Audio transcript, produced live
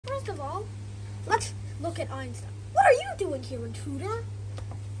first of all, let's look at Einstein. What are you doing here, intruder?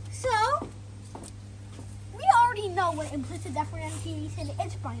 So, we already know what implicit differentiation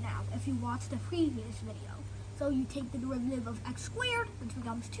is by now if you watched the previous video. So you take the derivative of x squared, which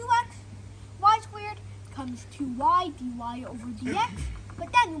becomes 2x, y squared becomes 2y dy over dx, but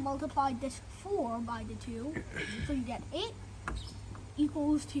then you multiply this 4 by the 2, so you get 8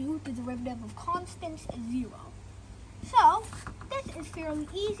 equals to the derivative of constants is 0. So, this is fairly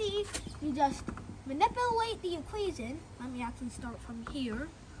easy. You just manipulate the equation. Let me actually start from here.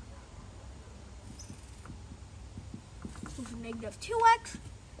 This is negative 2x,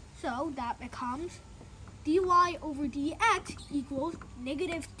 so that becomes dy over dx equals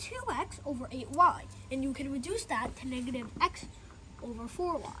negative 2x over 8y. And you can reduce that to negative x over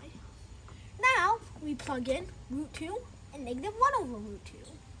 4y. Now, we plug in root 2 and negative 1 over root 2.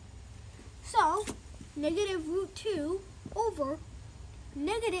 So, negative root 2 over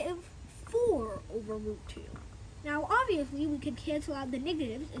negative 4 over root 2. Now, obviously, we can cancel out the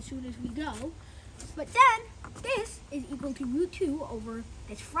negatives as soon as we go. But then, this is equal to root 2 over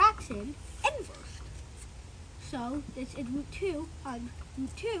this fraction inverse. So, this is root 2 times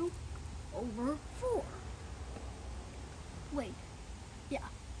root 2 over 4. Wait, yeah.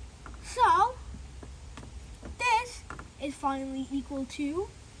 So, this is finally equal to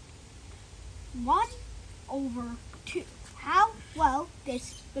 1 over 2. How? Well,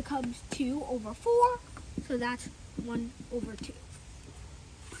 this becomes 2 over 4, so that's 1 over 2.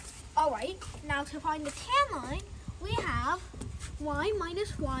 Alright, now to find the tan line, we have y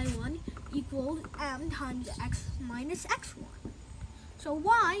minus y1 equals m times x minus x1. So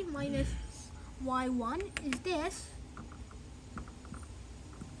y minus y1 is this,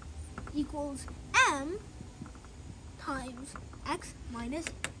 equals m times x minus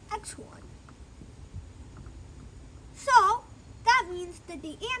x1. So, that means that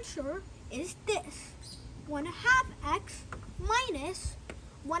the answer is this, 1/2 x minus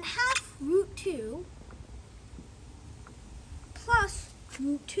 1/2 root 2 plus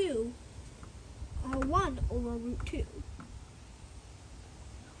root 2, or 1 over root 2.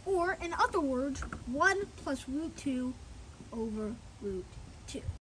 Or, in other words, 1 plus root 2 over root 2.